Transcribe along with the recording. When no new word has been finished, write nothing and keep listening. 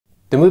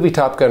The movie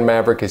Top Gun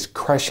Maverick is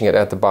crushing it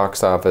at the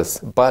box office,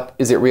 but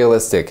is it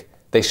realistic?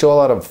 They show a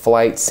lot of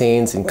flight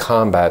scenes and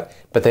combat,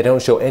 but they don't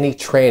show any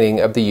training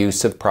of the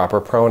use of proper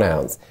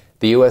pronouns.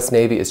 The US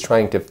Navy is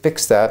trying to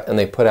fix that, and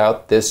they put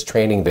out this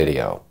training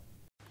video.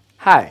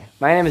 Hi,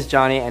 my name is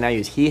Johnny and I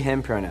use he,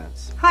 him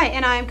pronouns. Hi,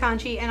 and I'm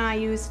Conchi and I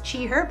use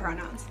she, her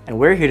pronouns. And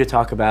we're here to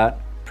talk about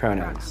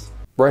pronouns.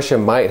 Russia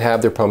might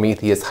have their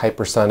Prometheus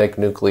hypersonic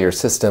nuclear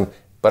system,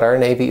 but our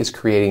Navy is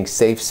creating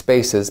safe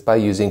spaces by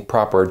using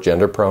proper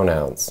gender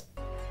pronouns.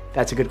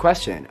 That's a good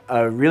question.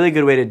 A really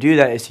good way to do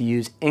that is to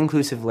use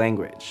inclusive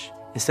language.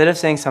 Instead of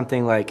saying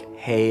something like,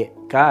 hey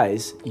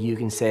guys, you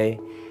can say,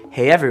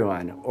 hey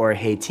everyone, or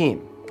hey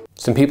team.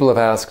 Some people have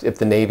asked if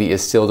the Navy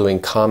is still doing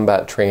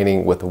combat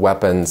training with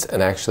weapons,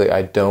 and actually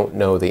I don't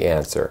know the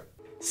answer.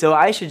 So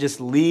I should just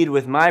lead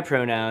with my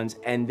pronouns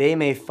and they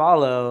may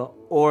follow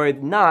or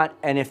not,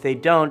 and if they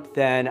don't,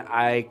 then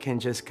I can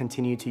just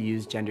continue to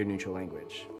use gender neutral language.